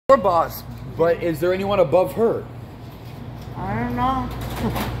Your boss, but is there anyone above her? I don't know.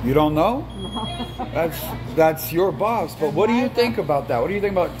 You don't know? No. That's your boss. But what do you think about that? What do you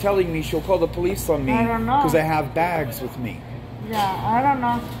think about telling me she'll call the police on me? I don't know. Because I have bags with me. Yeah, I don't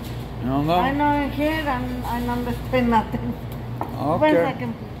know. You don't know? I know here and I don't understand nothing. Okay. 1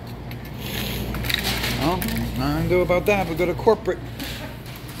 second. Well, nothing to do about that. We go to corporate.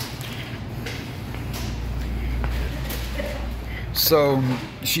 So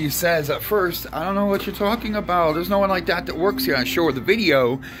she says at first, I don't know what you're talking about. There's no one like that works here. I show her the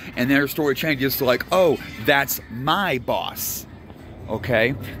video, and then her story changes to like, oh, that's my boss.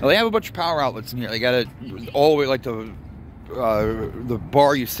 Okay. Now they have a bunch of power outlets in here. They got it all the way like the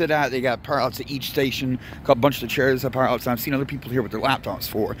bar you sit at. They got power outlets at each station. A bunch of the chairs have power outlets. I've seen other people here with their laptops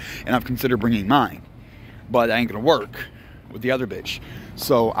for, and I've considered bringing mine, but that ain't gonna work with the other bitch.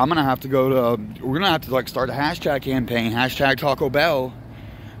 So I'm gonna have to go to, we're gonna have to like start a hashtag campaign, hashtag Taco Bell.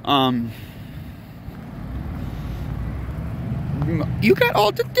 You got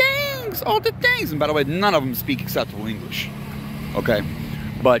all the things. And by the way, none of them speak acceptable English. Okay,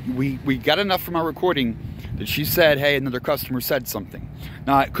 but we got enough from our recording that she said, hey, another customer said something.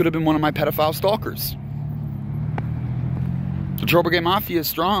 Now it could have been one of my pedophile stalkers. The Trouble Game Mafia is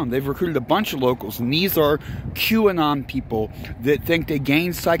strong. They've recruited a bunch of locals, and these are QAnon people that think they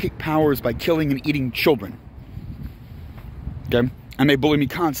gain psychic powers by killing and eating children. Okay? And they bully me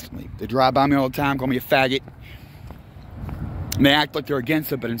constantly. They drive by me all the time, call me a faggot. And they act like they're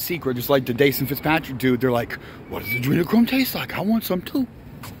against it, but in secret, just like the Dason Fitzpatrick dude, they're like, what does adrenochrome taste like? I want some too.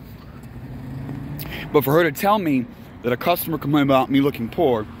 But for her to tell me that a customer complained about me looking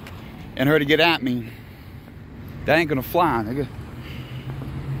poor, and her to get at me, that ain't gonna fly, nigga.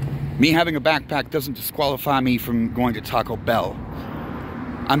 Me having a backpack doesn't disqualify me from going to Taco Bell.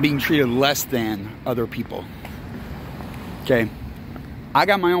 I'm being treated less than other people. Okay? I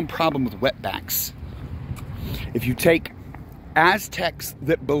got my own problem with wetbacks. If you take Aztecs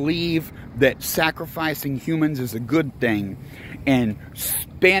that believe that sacrificing humans is a good thing, and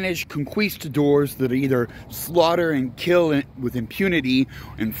Spanish conquistadors that either slaughter and kill with impunity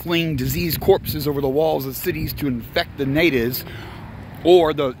and fling diseased corpses over the walls of cities to infect the natives,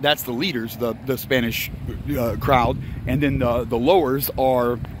 or that's the leaders, the Spanish crowd, and then the lowers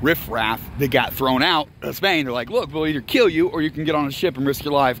are riffraff that got thrown out of Spain. They're like, look, we'll either kill you or you can get on a ship and risk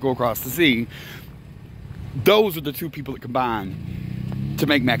your life, go across the sea. Those are the two people that combine to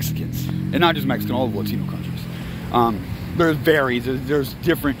make Mexicans. And not just Mexican, all the Latino countries. There's varies. There's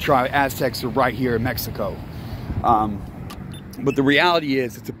different tribes. Aztecs are right here in Mexico. But the reality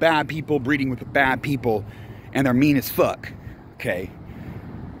is, it's a bad people breeding with the bad people, and they're mean as fuck. Okay?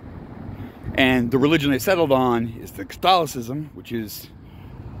 And the religion they settled on is the Catholicism, which is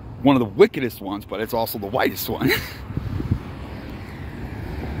one of the wickedest ones, but it's also the whitest one.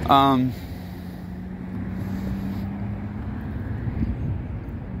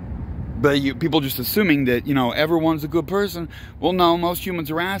 But people just assuming that, you know, everyone's a good person. Well, no, most humans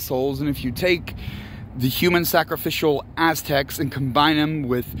are assholes. And if you take the human sacrificial Aztecs and combine them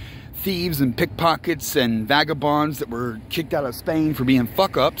with thieves and pickpockets and vagabonds that were kicked out of Spain for being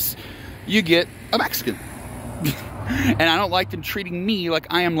fuck-ups, you get a Mexican. And I don't like them treating me like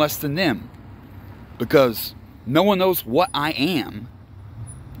I am less than them. Because no one knows what I am.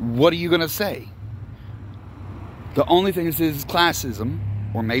 What are you going to say? The only thing is classism.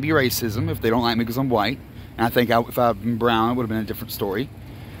 Or maybe racism, if they don't like me because I'm white. And I think if I'd been brown, it would have been a different story.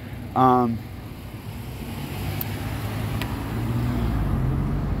 But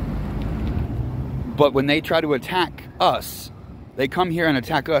when they try to attack us, they come here and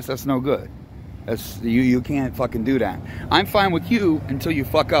attack us, that's no good. You can't fucking do that. I'm fine with you until you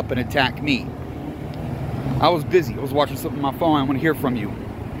fuck up and attack me. I was busy. I was watching something on my phone. I want to hear from you.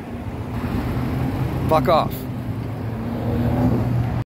 Fuck off.